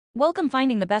Welcome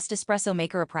finding the best espresso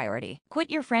maker a priority. Quit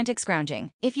your frantic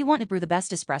scrounging. If you want to brew the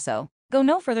best espresso, go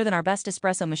no further than our best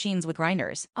espresso machines with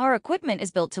grinders. Our equipment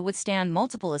is built to withstand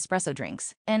multiple espresso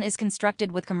drinks and is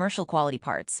constructed with commercial quality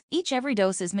parts. Every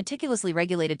dose is meticulously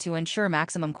regulated to ensure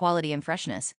maximum quality and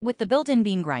freshness. With the built-in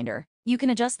bean grinder, you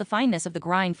can adjust the fineness of the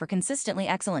grind for consistently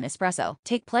excellent espresso.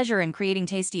 Take pleasure in creating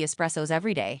tasty espressos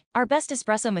every day. Our best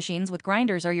espresso machines with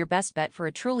grinders are your best bet for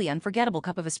a truly unforgettable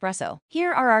cup of espresso.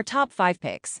 Here are our top 5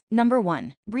 picks. Number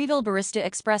 1. Breville Barista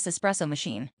Express Espresso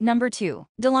Machine. Number 2.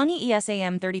 DeLonghi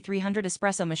ESAM 3300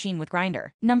 Espresso Machine with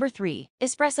Grinder. Number 3.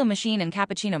 Espresso Machine and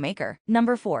Cappuccino Maker.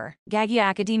 Number 4. Gaggia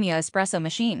Accademia Espresso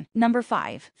Machine. Number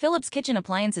 5. Philips Kitchen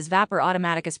Appliances Vapor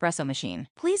Automatic Espresso Machine.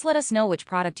 Please let us know which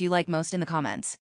product you like most in the comments.